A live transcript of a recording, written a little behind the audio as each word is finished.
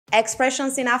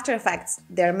Expressions in After Effects,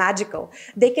 they're magical.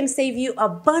 They can save you a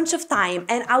bunch of time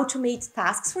and automate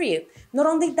tasks for you. Not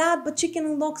only that, but you can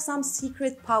unlock some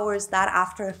secret powers that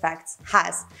After Effects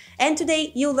has. And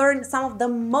today you'll learn some of the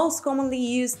most commonly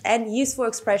used and useful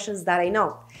expressions that I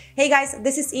know. Hey guys,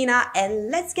 this is Ina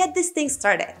and let's get this thing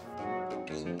started.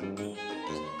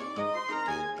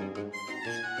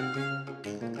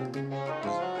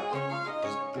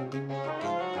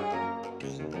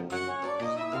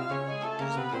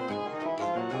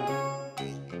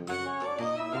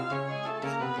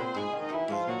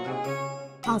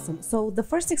 Awesome. So the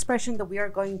first expression that we are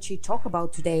going to talk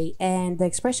about today, and the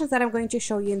expressions that I'm going to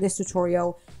show you in this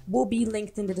tutorial will be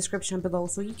linked in the description below,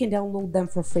 so you can download them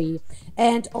for free.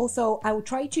 And also I will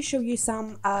try to show you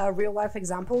some real life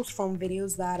examples from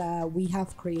videos that we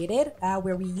have created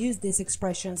where we use this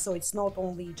expression. So it's not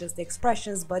only just the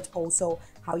expressions, but also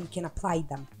how you can apply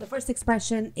them. The first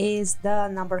expression is the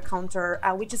number counter,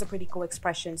 which is a pretty cool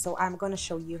expression. So I'm going to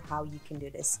show you how you can do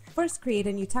this. First, create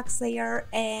a new text layer,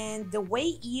 and the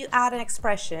way you add an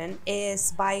expression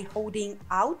is by holding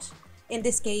Alt. In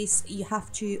this case, you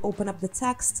have to open up the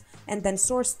text and then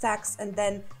source text and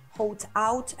then hold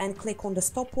Alt and click on the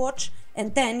stopwatch,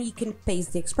 and then you can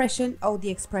paste the expression. All the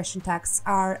expression tags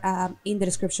are in the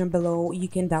description below. You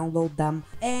can download them,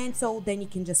 and so then you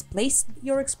can just place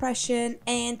your expression,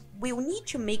 and we will need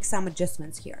to make some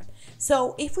adjustments here.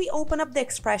 So if we open up the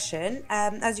expression,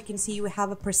 as you can see, we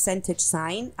have a percentage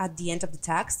sign at the end of the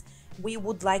text. We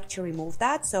would like to remove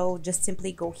that, so just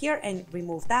simply go here and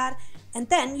remove that, and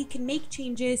then you can make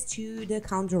changes to the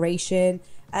count duration.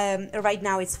 Right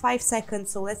now it's 5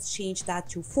 seconds, so let's change that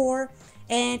to 4,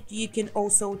 and you can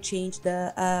also change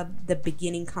the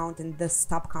beginning count and the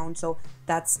stop count, so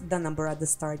that's the number at the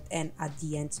start and at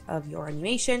the end of your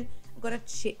animation. I'm gonna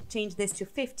change this to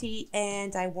 50,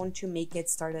 and I want to make it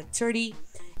start at 30.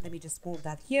 Let me just move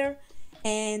that here,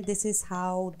 and this is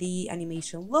how the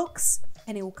animation looks,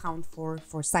 and it will count for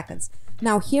 4 seconds.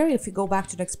 Now here, if you go back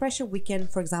to the expression, we can,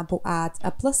 for example, add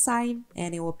a plus sign,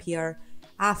 and it will appear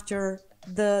after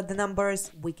the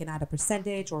numbers. We can add a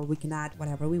percentage, or we can add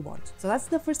whatever we want. So that's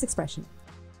the first expression.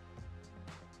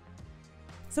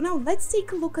 So now let's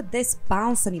take a look at this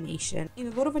bounce animation. In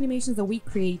a lot of animations that we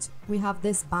create, we have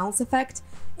this bounce effect,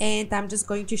 and I'm just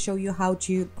going to show you how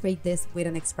to create this with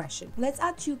an expression. Let's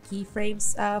add 2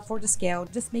 keyframes for the scale.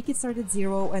 Just make it start at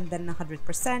 0 and then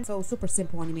 100%. So super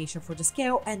simple animation for the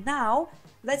scale. And now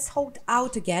let's hold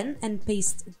Alt again and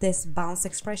paste this bounce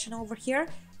expression over here.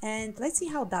 And let's see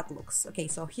how that looks. Okay,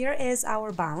 so here is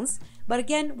our bounce, but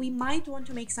again, we might want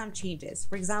to make some changes.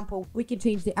 For example, we can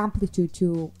change the amplitude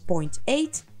to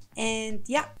 0.8, and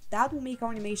yeah, that will make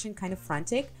our animation kind of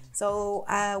frantic. So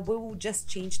we will just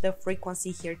change the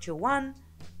frequency here to 1,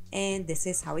 and this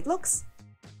is how it looks.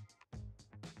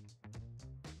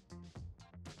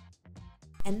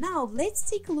 And now let's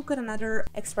take a look at another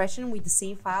expression with the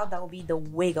same file. That will be the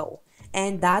wiggle.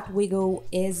 And that wiggle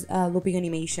is a looping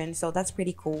animation, so that's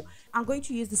pretty cool. I'm going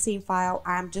to use the same file.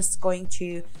 I'm just going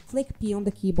to click P on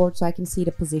the keyboard so I can see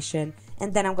the position,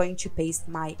 and then I'm going to paste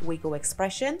my wiggle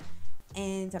expression,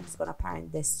 and I'm just gonna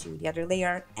parent this to the other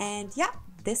layer, and yeah,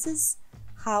 this is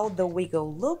how the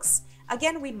wiggle looks.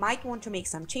 Again, we might want to make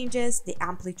some changes. The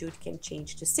amplitude can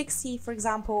change to 60, for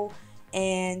example,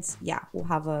 and yeah, we'll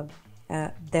have a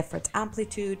different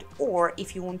amplitude. Or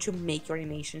if you want to make your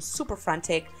animation super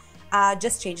frantic,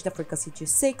 just change the frequency to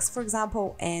 6, for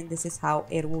example, and this is how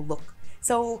it will look.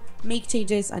 So make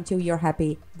changes until you're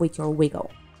happy with your wiggle.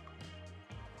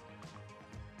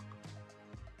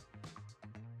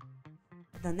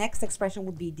 The next expression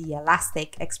would be the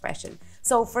elastic expression.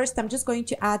 So first, I'm just going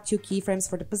to add 2 keyframes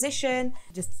for the position,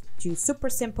 just 2 super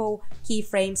simple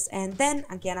keyframes, and then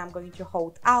again I'm going to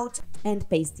hold Alt and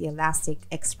paste the elastic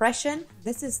expression.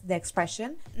 This is the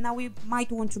expression. Now we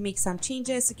might want to make some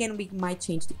changes. Again, we might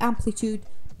change the amplitude.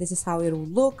 This is how it will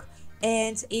look,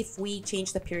 and if we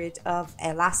change the period of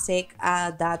elastic,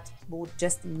 that will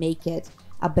just make it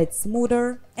a bit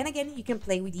smoother. And again, you can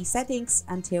play with these settings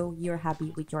until you're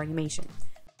happy with your animation.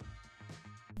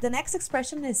 The next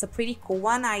expression is a pretty cool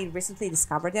one. I recently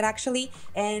discovered it actually,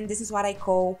 and this is what I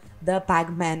call the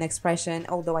Pacman expression,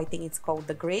 although I think it's called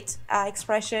the grid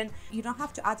expression. You don't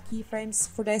have to add keyframes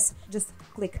for this. Just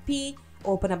click P,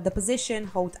 open up the position,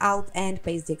 hold Alt and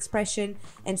paste the expression,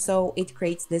 and so it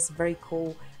creates this very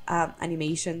cool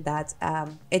animation that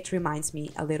it reminds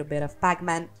me a little bit of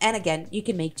Pacman. And again, you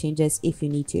can make changes if you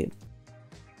need to.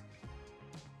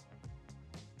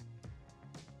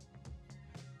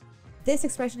 This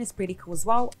expression is pretty cool as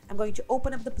well. I'm going to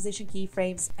open up the position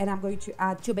keyframes and I'm going to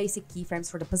add 2 basic keyframes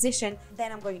for the position.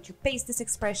 Then I'm going to paste this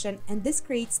expression, and this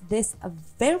creates this a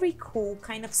very cool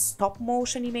kind of stop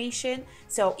motion animation.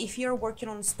 So if you're working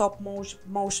on stop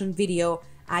motion video,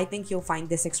 I think you'll find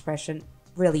this expression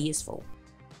really useful.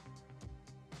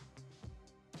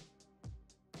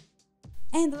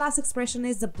 And the last expression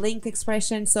is the blink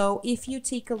expression. So if you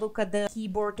take a look at the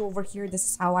keyboard over here, this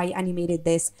is how I animated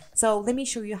this. So let me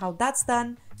show you how that's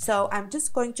done. So I'm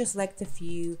just going to select a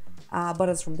few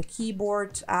buttons from the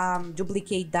keyboard,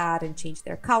 duplicate that and change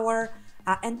their color.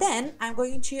 And then I'm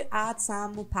going to add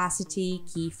some opacity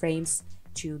keyframes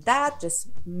to that, just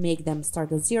make them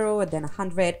start at 0 and then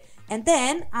 100. And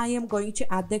then I am going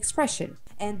to add the expression,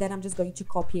 and then I'm just going to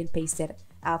copy and paste it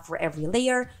for every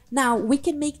layer. Now we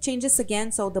can make changes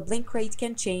again, so the blink rate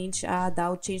can change.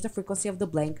 That'll change the frequency of the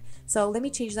blink. So let me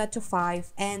change that to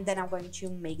 5, and then I'm going to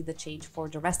make the change for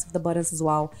the rest of the buttons as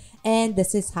well. And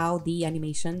this is how the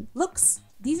animation looks.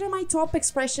 These are my top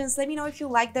expressions. Let me know if you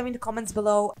like them in the comments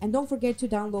below. And don't forget to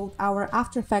download our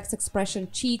After Effects expression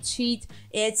cheat sheet.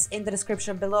 It's in the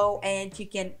description below, and you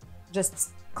can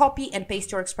just copy and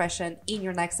paste your expression in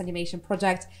your next animation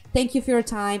project. Thank you for your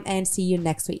time, and see you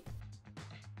next week.